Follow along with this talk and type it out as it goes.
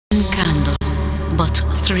but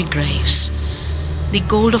 3 graves. The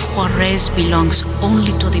gold of Juarez belongs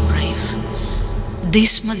only to the brave.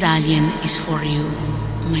 This medallion is for you,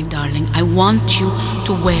 my darling. I want you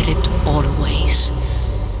to wear it always.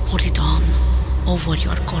 Put it on over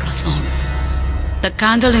your corazón. The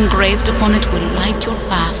candle engraved upon it will light your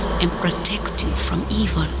path and protect you from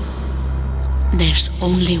evil. There's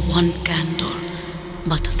only 1 candle,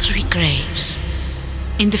 but 3 graves.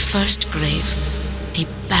 In the first grave, a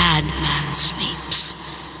bad man sleeps.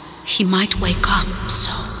 He might wake up,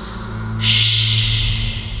 so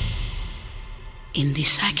shh. In the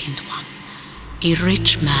second one, a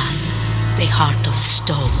rich man with a heart of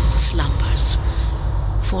stone slumbers.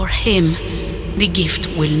 For him, the gift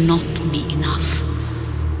will not be enough.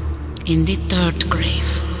 In the third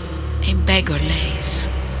grave, a beggar lays.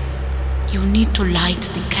 You need to light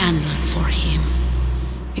the candle for him,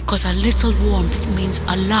 because a little warmth means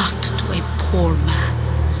a lot to a poor man.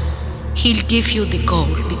 He'll give you the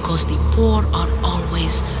gold because the poor are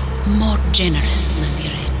always more generous than the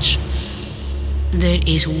rich. There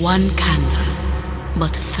is 1 candle,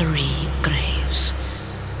 but 3 graves.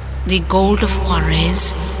 The gold of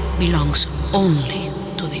Juarez belongs only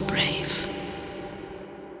to the brave.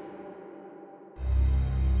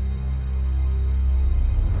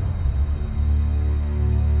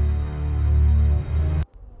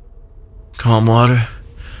 Calm water?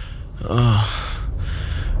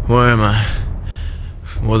 Where am I?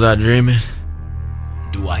 Was I dreaming?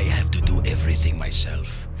 Do I have to do everything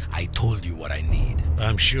myself? I told you what I need.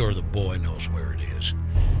 I'm sure the boy knows where it is.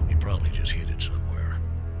 He probably just hid it somewhere.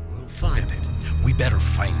 We'll find it. We better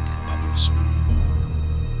find it, babamı.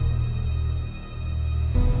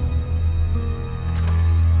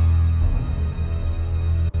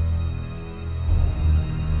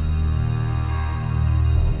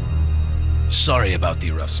 Sorry about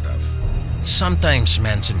the rough stuff. Sometimes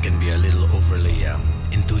Manson can be a little overly,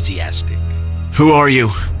 enthusiastic. Who are you?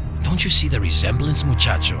 Don't you see the resemblance,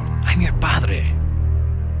 muchacho? I'm your padre.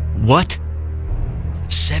 What?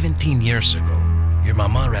 17 years ago, your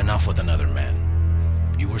mama ran off with another man.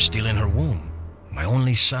 You were still in her womb. My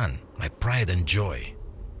only son, my pride and joy.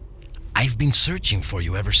 I've been searching for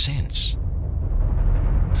you ever since.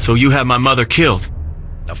 So you had my mother killed?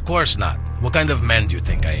 Of course not. What kind of man do you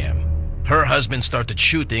think I am? Her husband started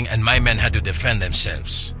shooting and my men had to defend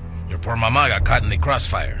themselves. Your poor mama got caught in the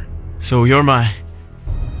crossfire. So you're my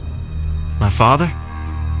father?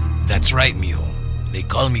 That's right, mijo. They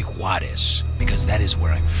call me Juarez because that is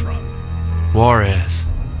where I'm from. Juarez.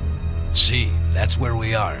 See, that's where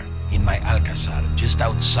we are, in my Alcazar, just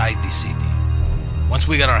outside the city. Once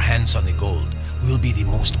we get our hands on the gold, we'll be the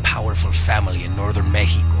most powerful family in northern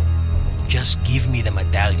Mexico. Just give me the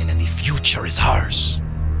medallion and the future is ours.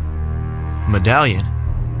 Medallion?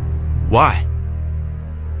 Why?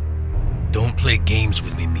 Don't play games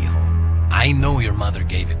with me, mijo. I know your mother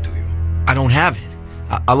gave it to you. I don't have it.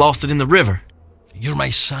 I lost it in the river. You're my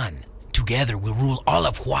son. Together we'll rule all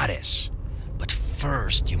of Juarez. But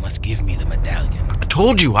first, you must give me the medallion. I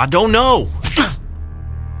told you, I don't know.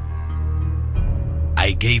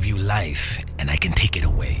 I gave you life, and I can take it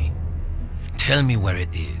away. Tell me where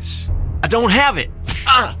it is. I don't have it.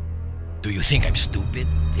 Do you think I'm stupid?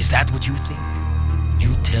 Is that what you think?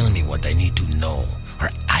 You tell me what I need to know, or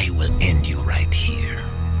I will end you right here.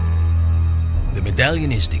 The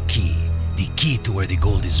medallion is the key to where the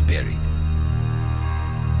gold is buried.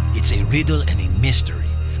 It's a riddle and a mystery,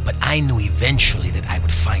 but I knew eventually that I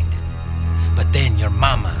would find it. But then your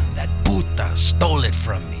mama, that puta, stole it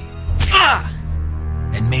from me.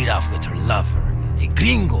 And made off with her lover, a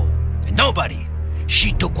gringo, and nobody.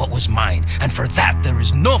 She took what was mine, and for that there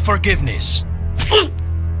is no forgiveness.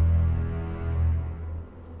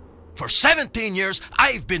 For 17 years,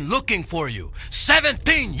 I've been looking for you.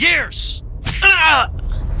 17 years!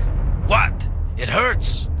 What? It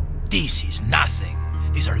hurts? This is nothing.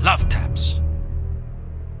 These are love taps.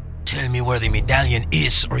 Tell me where the medallion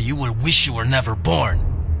is, or you will wish you were never born.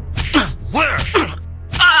 Where?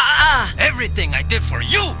 Everything I did for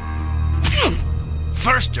you!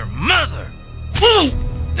 First your mother,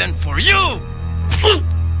 then for you!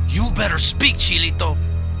 You better speak, Chilito.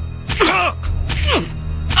 Talk!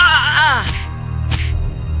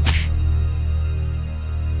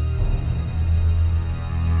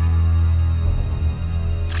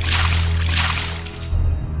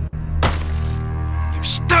 You're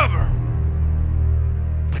stubborn!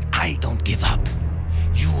 But I don't give up.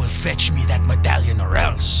 You will fetch me that medallion or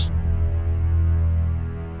else.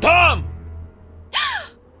 Tom!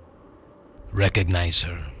 Recognize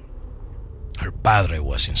her. Her padre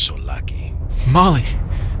wasn't so lucky. Molly.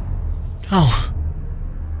 No.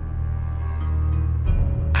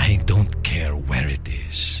 I don't care care where it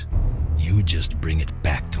is. You just bring it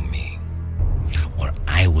back to me, or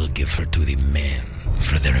I will give her to the men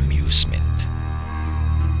for their amusement.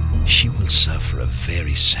 She will suffer a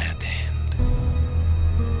very sad end.